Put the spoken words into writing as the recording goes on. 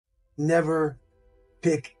never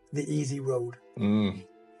pick the easy road.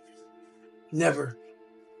 Never.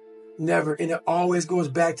 Never. And it always goes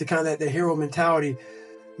back to kind of the hero mentality.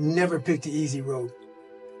 Never pick the easy road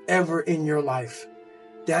ever in your life.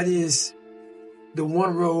 That is the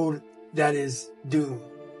one road that is doomed.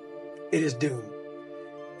 It is doomed.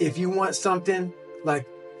 If you want something like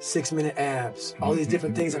 6-minute abs, all these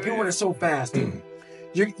different things, and people want it so fast,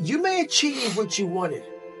 you may achieve what you wanted,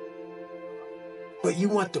 but you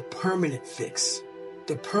want the permanent fix.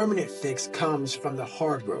 The permanent fix comes from the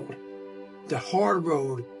hard road. The hard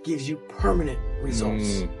road gives you permanent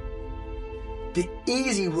results. The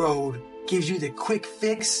easy road gives you the quick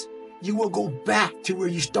fix. You will go back to where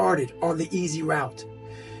you started on the easy route.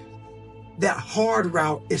 That hard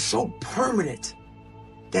route is so permanent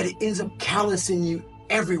that it ends up callousing you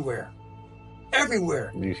everywhere.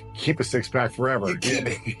 Everywhere. You keep a six-pack forever. You keep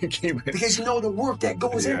it. You keep it. Because you know the work that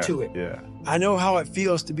goes into it. Yeah. I know how it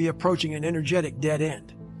feels to be approaching an energetic dead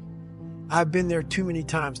end. I've been there too many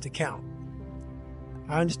times to count.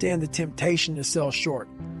 I understand the temptation to sell short,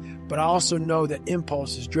 but I also know that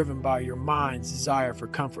impulse is driven by your mind's desire for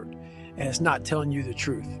comfort, and it's not telling you the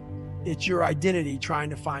truth. It's your identity trying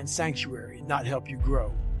to find sanctuary, not help you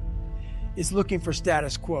grow. It's looking for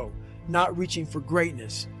status quo, not reaching for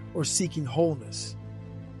greatness or seeking wholeness.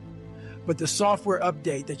 But the software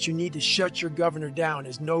update that you need to shut your governor down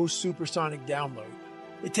is no supersonic download.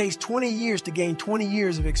 It takes 20 years to gain 20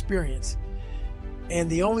 years of experience. And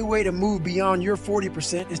the only way to move beyond your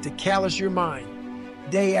 40% is to callous your mind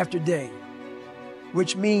day after day,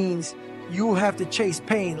 which means you'll have to chase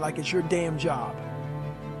pain like it's your damn job.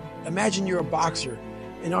 Imagine you're a boxer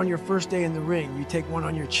and on your first day in the ring, you take one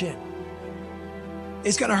on your chin.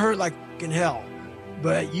 It's gonna hurt like in hell,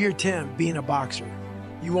 but at year 10, being a boxer,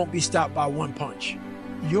 you won't be stopped by one punch.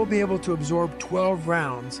 You'll be able to absorb 12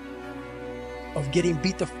 rounds of getting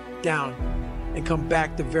beat the down and come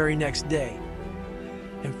back the very next day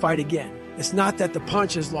and fight again. It's not that the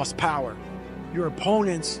punch has lost power. Your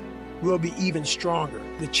opponents will be even stronger.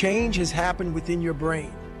 The change has happened within your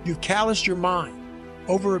brain. You've calloused your mind.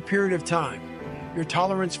 Over a period of time, your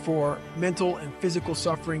tolerance for mental and physical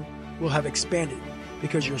suffering will have expanded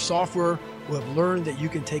because your software will have learned that you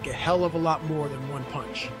can take a hell of a lot more than one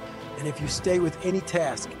punch. And if you stay with any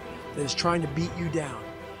task that is trying to beat you down,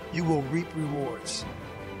 you will reap rewards.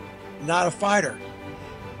 Not a fighter.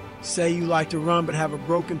 Say you like to run but have a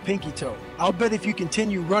broken pinky toe. I'll bet if you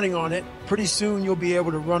continue running on it, pretty soon you'll be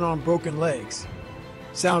able to run on broken legs.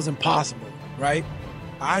 Sounds impossible, right?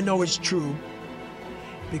 I know it's true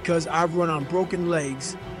because I've run on broken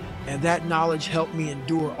legs, and that knowledge helped me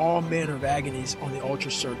endure all manner of agonies on the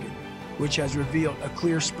ultra circuit, which has revealed a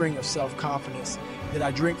clear spring of self-confidence that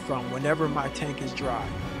I drink from whenever my tank is dry.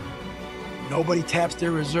 Nobody taps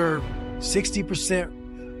their reserve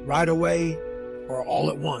 60% right away or all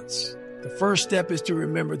at once. The first step is to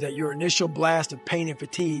remember that your initial blast of pain and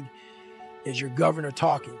fatigue is your governor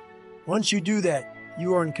talking. Once you do that,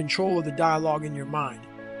 you are in control of the dialogue in your mind,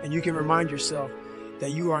 and you can remind yourself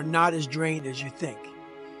that you are not as drained as you think,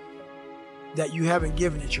 that you haven't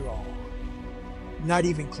given it your all, not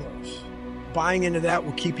even close. Buying into that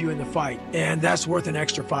will keep you in the fight, and that's worth an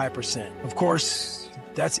extra 5%. Of course,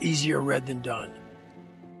 that's easier read than done.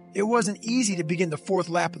 It wasn't easy to begin the fourth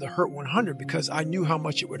lap of the Hurt 100 because I knew how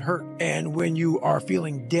much it would hurt. And when you are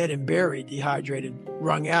feeling dead and buried, dehydrated,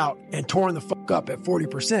 wrung out, and torn the fuck up at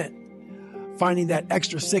 40%, finding that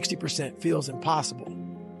extra 60% feels impossible.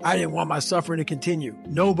 I didn't want my suffering to continue.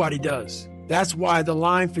 Nobody does. That's why the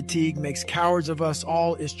line fatigue makes cowards of us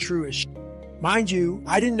all as true as shit. Mind you,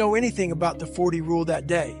 I didn't know anything about the 40 rule that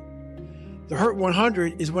day. The Hurt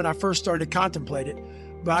 100 is when I first started to contemplate it,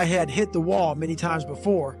 but I had hit the wall many times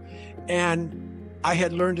before, and I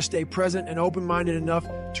had learned to stay present and open-minded enough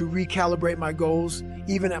to recalibrate my goals,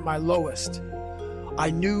 even at my lowest. I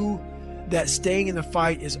knew that staying in the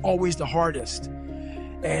fight is always the hardest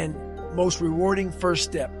and most rewarding first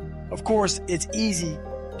step. Of course, it's easy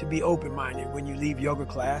to be open-minded when you leave yoga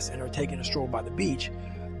class and are taking a stroll by the beach,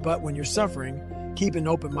 but when you're suffering, keeping an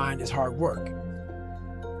open mind is hard work.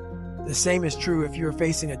 The same is true if you're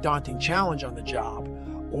facing a daunting challenge on the job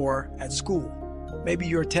or at school. Maybe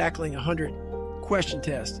you're tackling 100 question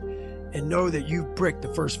test and know that you've bricked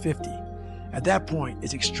the first 50. At that point,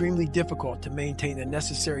 it's extremely difficult to maintain the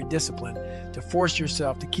necessary discipline to force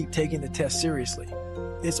yourself to keep taking the test seriously.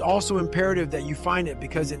 It's also imperative that you find it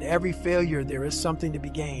because in every failure, there is something to be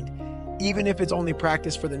gained, even if it's only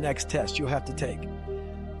practice for the next test you'll have to take.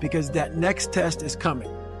 Because that next test is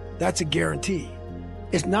coming. That's a guarantee.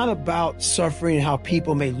 It's not about suffering and how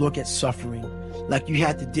people may look at suffering. Like you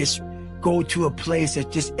have to just go to a place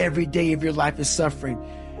that just every day of your life is suffering.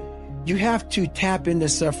 You have to tap into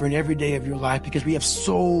suffering every day of your life because we have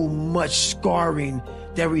so much scarring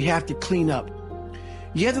that we have to clean up.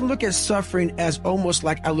 You have to look at suffering as almost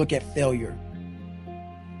like I look at failure.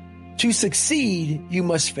 To succeed, you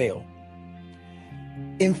must fail.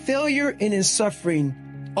 In failure and in suffering,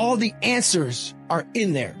 all the answers are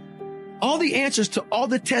in there. All the answers to all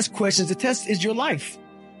the test questions. The test is your life.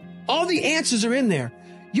 All the answers are in there.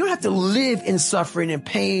 You don't have to live in suffering and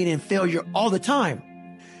pain and failure all the time.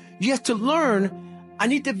 You have to learn, I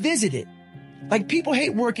need to visit it. Like people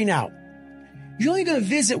hate working out. You're only going to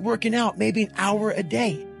visit working out maybe an hour a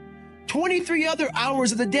day. 23 other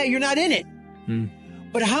hours of the day, you're not in it.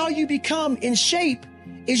 But how you become in shape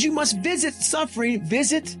is you must visit suffering,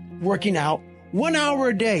 visit working out 1 hour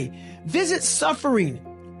a day. Visit suffering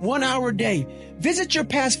 1 hour a day. Visit your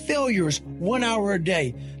past failures 1 hour a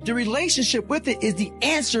day. The relationship with it is the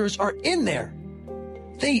answers are in there.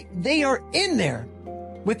 They are in there.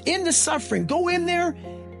 Within the suffering, go in there,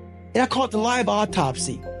 and I call it the live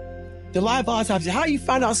autopsy. The live autopsy. How you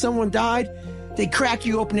find out someone died? They crack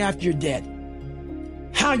you open after you're dead.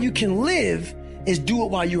 How you can live is do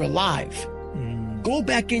it while you're alive. Go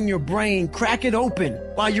back in your brain, crack it open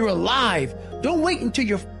while you're alive. Don't wait until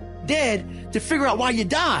you're dead to figure out why you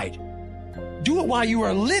died. Do it while you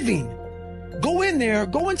are living. Go in there,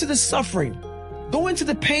 go into the suffering, go into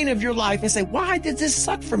the pain of your life and say, why did this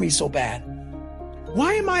suck for me so bad?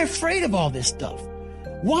 Why am I afraid of all this stuff?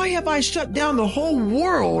 Why have I shut down the whole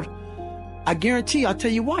world? I guarantee I'll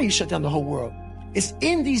tell you why you shut down the whole world. It's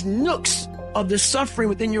in these nooks of the suffering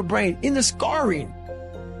within your brain, in the scarring,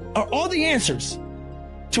 are all the answers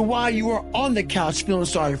to why you are on the couch feeling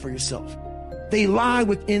sorry for yourself. They lie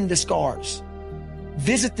within the scars.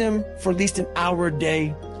 Visit them for at least an hour a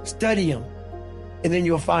day, study them, and then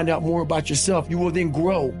you'll find out more about yourself. You will then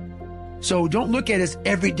grow. So don't look at it as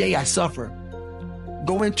every day I suffer.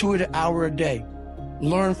 Go into it an hour a day.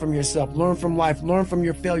 Learn from yourself, learn from life, learn from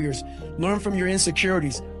your failures, learn from your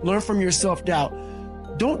insecurities, learn from your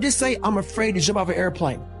self-doubt. Don't just say, I'm afraid to jump off an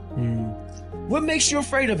airplane. What makes you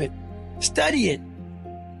afraid of it? Study it.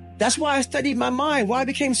 That's why I studied my mind. Why I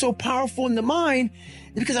became so powerful in the mind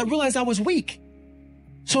is because I realized I was weak.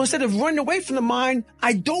 So instead of running away from the mind,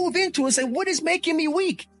 I dove into it and said, what is making me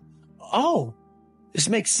weak? Oh, this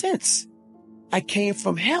makes sense. I came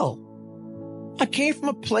from hell. I came from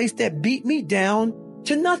a place that beat me down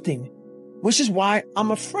to nothing, which is why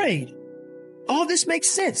I'm afraid. All this makes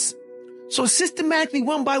sense. So systematically,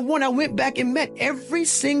 one by one, I went back and met every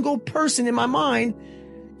single person in my mind,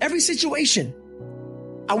 every situation.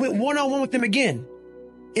 I went one-on-one with them again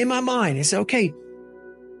in my mind and said, okay,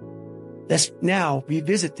 let's now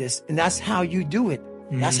revisit this. And that's how you do it.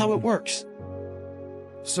 That's how it works.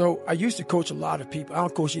 So I used to coach a lot of people. I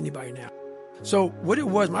don't coach anybody now. So what it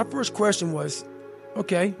was, my first question was,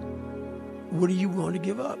 okay, what are you willing to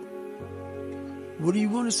give up? What are you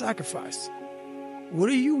willing to sacrifice? What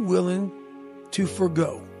are you willing to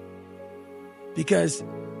forgo? Because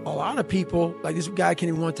a lot of people, like this guy came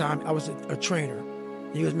in one time, I was a trainer.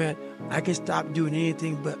 And he goes, man, I can stop doing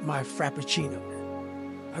anything but my Frappuccino.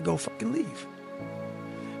 I go, fucking leave.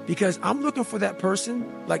 Because I'm looking for that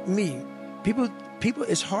person like me. People,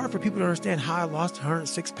 it's hard for people to understand how I lost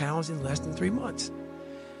 106 pounds in less than 3 months.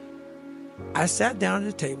 I sat down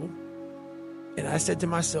at the table and I said to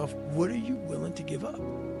myself, what are you willing to give up?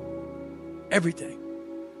 Everything.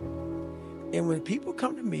 And when people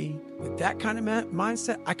come to me with that kind of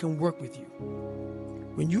mindset, I can work with you.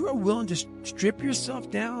 When you are willing to strip yourself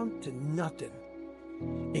down to nothing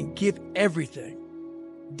and give everything,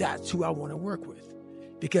 that's who I want to work with.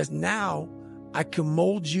 Because now I can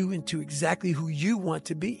mold you into exactly who you want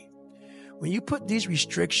to be. When you put these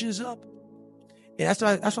restrictions up, and that's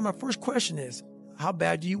why my first question is, how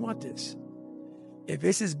bad do you want this? If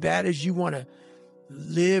it's as bad as you want to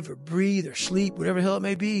live or breathe or sleep, whatever the hell it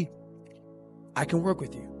may be, I can work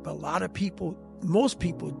with you. But a lot of people, most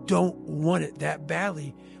people don't want it that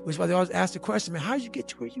badly, which is why they always ask the question, man, how did you get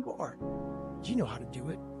to where you are? You know how to do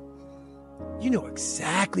it. You know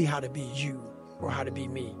exactly how to be you or how to be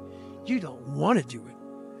me. You don't want to do it.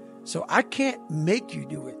 So I can't make you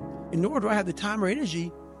do it. And nor do I have the time or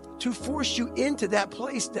energy to force you into that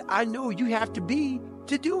place that I know you have to be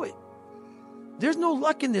to do it. There's no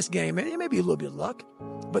luck in this game, man. It may be a little bit of luck,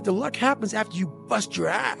 but the luck happens after you bust your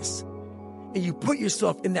ass and you put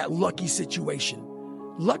yourself in that lucky situation.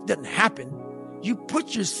 Luck doesn't happen. You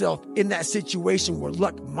put yourself in that situation where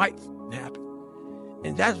luck might happen.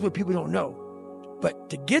 And that's what people don't know. But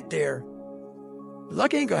to get there,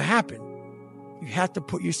 luck ain't gonna happen. You have to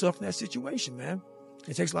put yourself in that situation, man.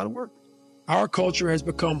 It takes a lot of work. Our culture has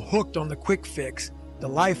become hooked on the quick fix, the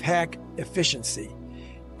life hack efficiency.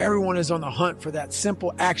 Everyone is on the hunt for that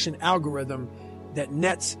simple action algorithm that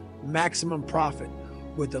nets maximum profit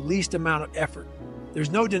with the least amount of effort. There's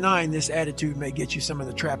no denying this attitude may get you some of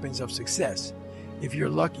the trappings of success, if you're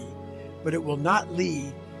lucky, but it will not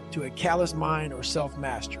lead to a callous mind or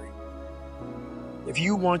self-mastery. If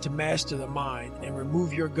you want to master the mind and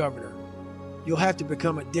remove your governor, you'll have to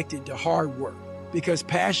become addicted to hard work, because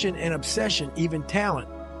passion and obsession, even talent,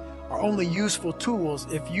 are only useful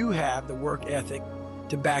tools if you have the work ethic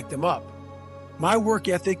to back them up. My work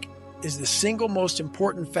ethic is the single most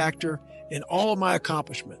important factor in all of my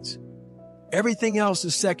accomplishments. Everything else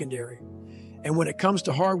is secondary. And when it comes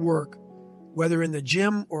to hard work, whether in the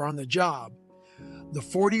gym or on the job, the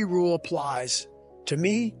 40 rule applies. To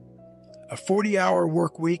me, a 40-hour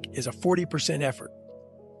work week is a 40% effort.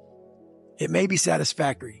 It may be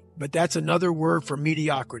satisfactory, but that's another word for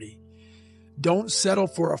mediocrity. Don't settle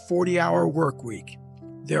for a 40-hour work week.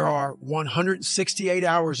 There are 168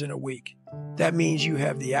 hours in a week. That means you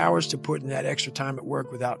have the hours to put in that extra time at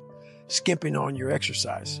work without skimping on your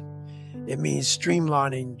exercise. It means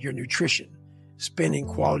streamlining your nutrition, spending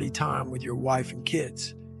quality time with your wife and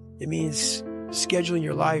kids. It means scheduling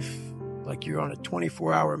your life like you're on a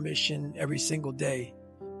 24-hour mission every single day.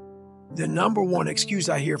 The number one excuse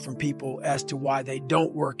I hear from people as to why they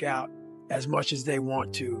don't work out as much as they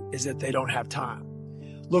want to is that they don't have time.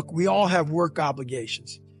 Look, we all have work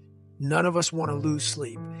obligations. None of us want to lose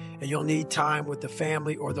sleep, and you'll need time with the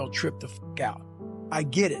family or they'll trip the fuck out. I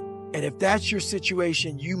get it. And if that's your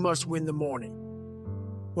situation, you must win the morning.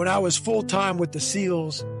 When I was full-time with the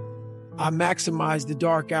SEALs, I maximized the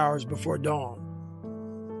dark hours before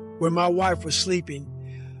dawn. When my wife was sleeping,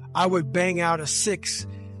 I would bang out a 6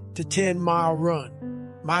 to 10 mile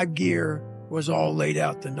run. My gear was all laid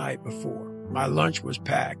out the night before. My lunch was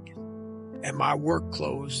packed, and my work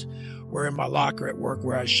clothes were in my locker at work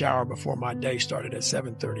where I shower before my day started at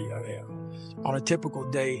 7:30 a.m. On a typical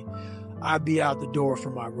day, I'd be out the door for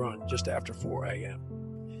my run just after 4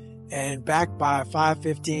 a.m. and back by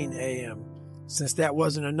 5:15 a.m. Since that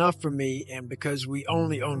wasn't enough for me, and because we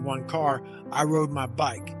only owned one car, I rode my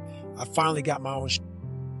bike. I finally got my own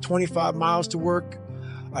 25 miles to work.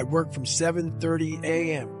 I'd work from 7:30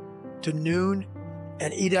 a.m. to noon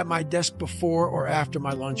and eat at my desk before or after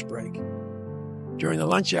my lunch break. During the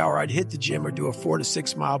lunch hour, I'd hit the gym or do a 4 to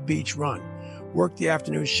 6 mile beach run, work the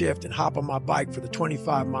afternoon shift, and hop on my bike for the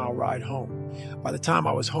 25-mile ride home. By the time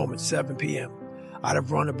I was home at 7 p.m., I'd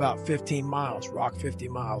have run about 15 miles, rocked 50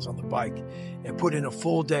 miles on the bike, and put in a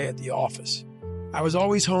full day at the office. I was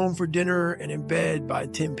always home for dinner and in bed by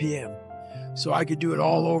 10 p.m., so I could do it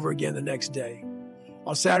all over again the next day.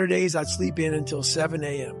 On Saturdays, I'd sleep in until 7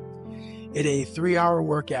 a.m., hit a 3-hour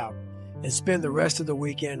workout, and spend the rest of the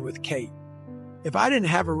weekend with Kate. If I didn't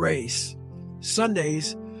have a race,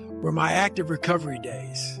 Sundays were my active recovery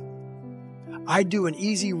days. I'd do an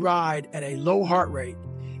easy ride at a low heart rate,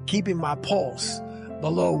 keeping my pulse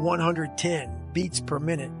below 110 beats per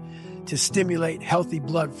minute to stimulate healthy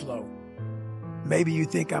blood flow. Maybe you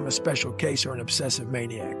think I'm a special case or an obsessive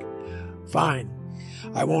maniac. Fine,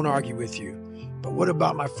 I won't argue with you. But what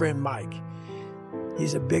about my friend Mike?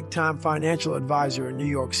 He's a big-time financial advisor in New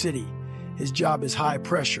York City. His job is high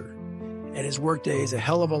pressure, and his workday is a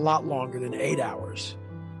hell of a lot longer than 8 hours.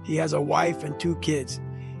 He has a wife and 2 kids,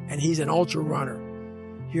 and he's an ultra runner.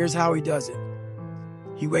 Here's how he does it.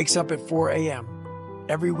 He wakes up at 4 a.m.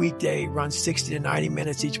 Every weekday, runs 60 to 90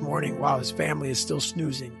 minutes each morning while his family is still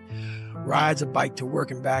snoozing, rides a bike to work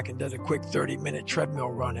and back, and does a quick 30-minute treadmill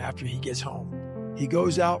run after he gets home. He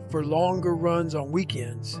goes out for longer runs on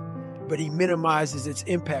weekends, but he minimizes its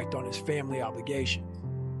impact on his family obligation.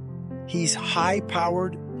 He's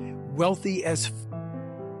high-powered, wealthy as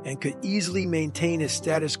and could easily maintain his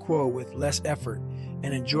status quo with less effort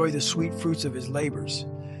and enjoy the sweet fruits of his labors.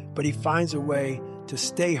 But he finds a way to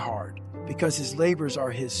stay hard because his labors are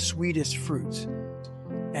his sweetest fruits.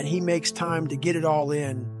 And he makes time to get it all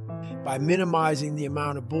in by minimizing the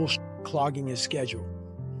amount of bullshit clogging his schedule.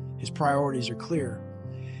 His priorities are clear,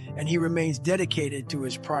 and he remains dedicated to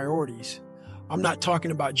his priorities. I'm not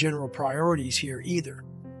talking about general priorities here either.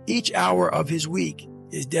 Each hour of his week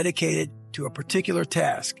is dedicated to a particular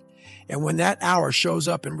task, and when that hour shows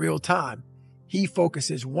up in real time, he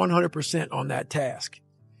focuses 100% on that task.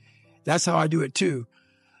 That's how I do it too,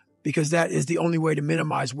 because that is the only way to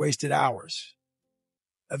minimize wasted hours.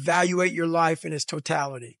 Evaluate your life in its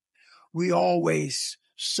totality. We all waste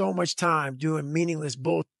so much time doing meaningless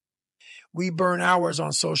bullshit. We burn hours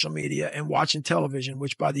on social media and watching television,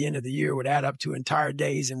 which by the end of the year would add up to entire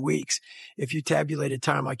days and weeks if you tabulated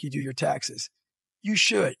time like you do your taxes. You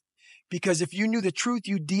should, because if you knew the truth,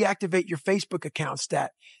 you'd deactivate your Facebook account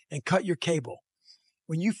stat and cut your cable.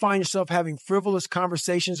 When you find yourself having frivolous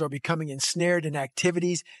conversations or becoming ensnared in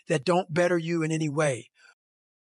activities that don't better you in any way,